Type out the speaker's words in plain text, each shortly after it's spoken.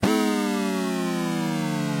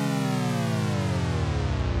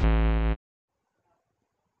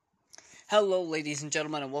Hello, ladies and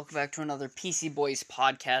gentlemen, and welcome back to another PC Boys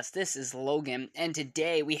podcast. This is Logan, and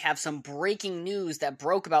today we have some breaking news that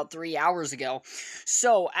broke about 3 hours ago.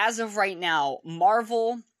 So, as of right now,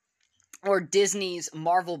 Marvel, or Disney's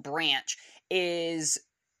Marvel branch, is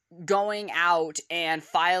going out and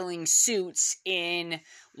filing suits in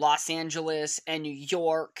Los Angeles and New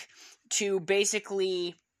York to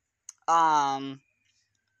basically,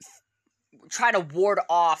 try to ward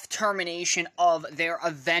off termination of their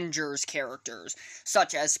Avengers characters,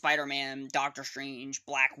 such as Spider-Man, Doctor Strange,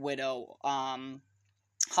 Black Widow,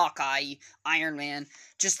 Hawkeye, Iron Man,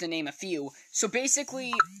 just to name a few. So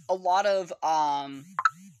basically, a lot of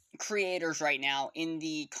creators right now in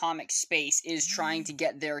the comic space is trying to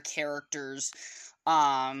get their characters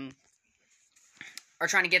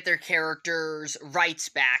rights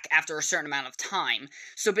back after a certain amount of time.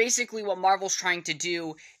 So basically what Marvel's trying to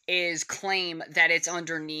do is claim that it's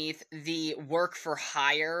underneath the work for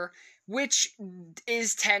hire, which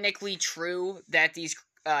is technically true that these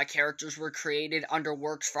characters were created under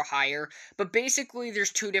works for hire, but basically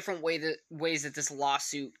there's two different ways that this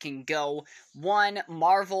lawsuit can go. One,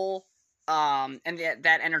 Marvel and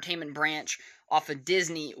that entertainment branch off of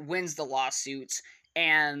Disney wins the lawsuits,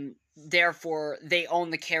 and therefore they own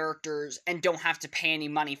the characters and don't have to pay any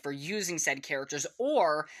money for using said characters.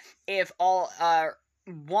 Or if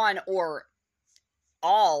one or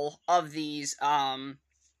all of these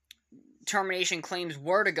termination claims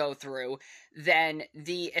were to go through, then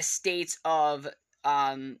the estates of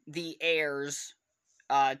the heirs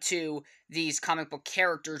to these comic book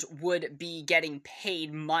characters would be getting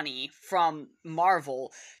paid money from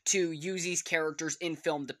Marvel to use these characters in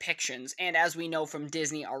film depictions. And as we know from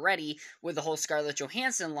Disney already, with the whole Scarlett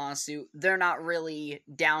Johansson lawsuit, they're not really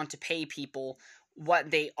down to pay people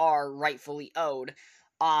what they are rightfully owed.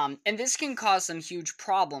 And this can cause some huge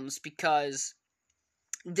problems because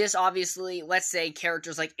this obviously, let's say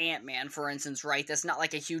characters like Ant-Man, for instance, right? That's not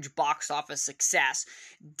like a huge box office success.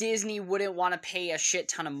 Disney wouldn't want to pay a shit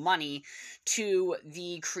ton of money to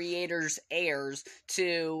the creator's heirs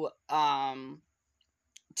to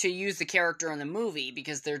use the character in the movie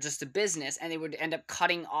because they're just a business, and they would end up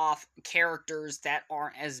cutting off characters that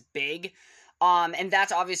aren't as big. And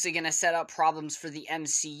that's obviously going to set up problems for the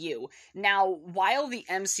MCU. Now, while the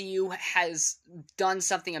MCU has done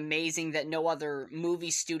something amazing that no other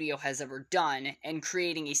movie studio has ever done, and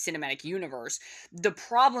creating a cinematic universe, the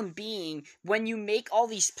problem being, when you make all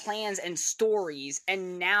these plans and stories,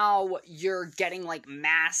 and now you're getting, like,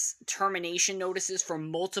 mass termination notices for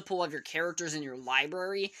multiple of your characters in your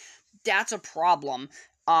library, that's a problem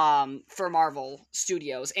for Marvel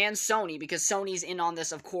Studios and Sony, because Sony's in on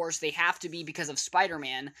this, of course. They have to be because of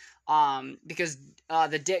Spider-Man, because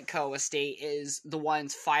the Ditko estate is the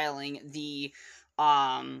ones filing the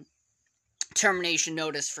termination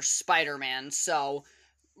notice for Spider-Man. So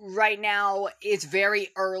right now it's very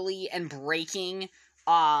early and breaking.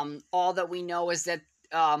 All that we know is that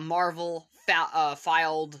Marvel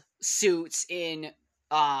filed suits in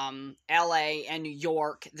LA and New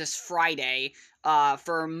York this Friday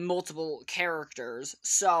for multiple characters.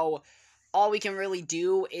 So all we can really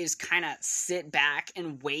do is kind of sit back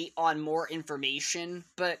and wait on more information.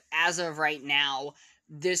 But as of right now,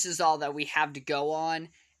 this is all that we have to go on.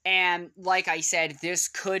 And like I said, this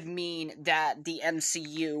could mean that the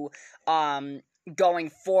MCU, going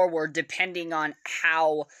forward, depending on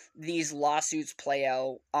how these lawsuits play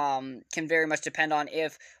out, can very much depend on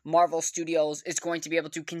if Marvel Studios is going to be able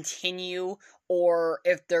to continue, or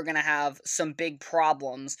if they're going to have some big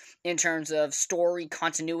problems in terms of story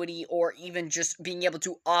continuity, or even just being able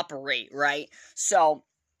to operate, right? So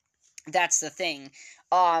that's the thing.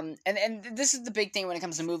 And this is the big thing when it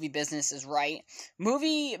comes to movie businesses, right?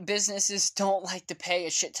 Movie businesses don't like to pay a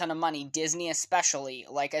shit ton of money, Disney especially.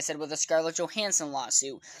 Like I said, with the Scarlett Johansson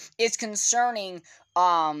lawsuit, it's concerning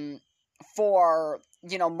for,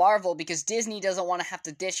 Marvel, because Disney doesn't want to have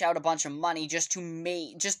to dish out a bunch of money just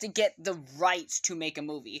to get the rights to make a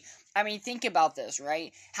movie. I mean, think about this,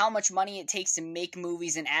 right? How much money it takes to make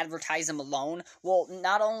movies and advertise them alone. Well,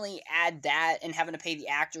 not only add that and having to pay the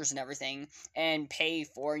actors and everything, and pay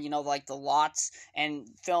for, like the lots and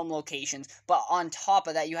film locations, but on top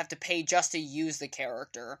of that, you have to pay just to use the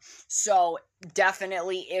character. So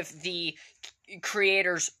definitely, if the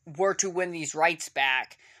creators were to win these rights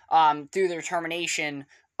back, through their termination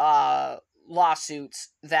lawsuits,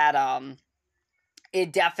 that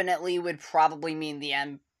it definitely would probably mean the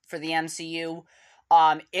end for the MCU.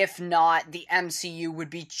 If not, the MCU would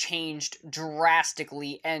be changed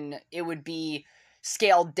drastically, and it would be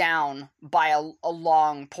scaled down by a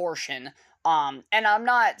long portion. And I'm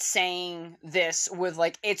not saying this with,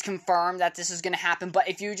 like, it's confirmed that this is going to happen, but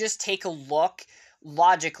if you just take a look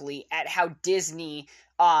logically at how Disney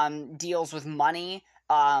deals with money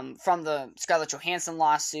from the Scarlett Johansson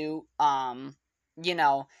lawsuit, you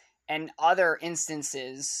know, and other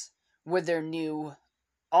instances with their new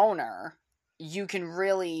owner, you can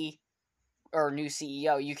really, or new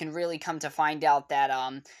CEO, you can really come to find out that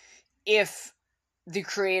if the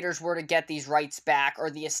creators were to get these rights back,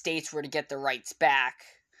 or the estates were to get the rights back,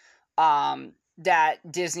 that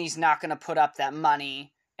Disney's not going to put up that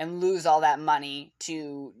money and lose all that money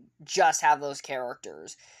to just have those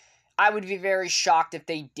characters. I would be very shocked if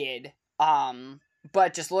they did.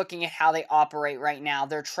 But just looking at how they operate right now,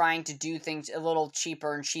 they're trying to do things a little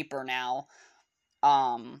cheaper and cheaper now.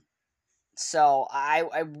 So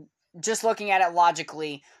I just looking at it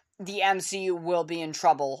logically, the MCU will be in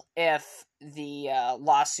trouble if the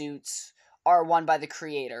lawsuits are won by the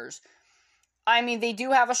creators. I mean, they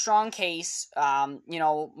do have a strong case,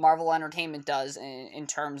 Marvel Entertainment does, in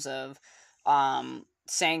terms of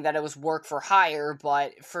saying that it was work for hire,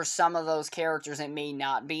 but for some of those characters it may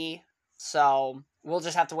not be. So we'll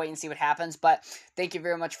just have to wait and see what happens. But thank you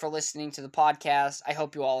very much for listening to the podcast. I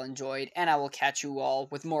hope you all enjoyed, and I will catch you all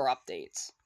with more updates.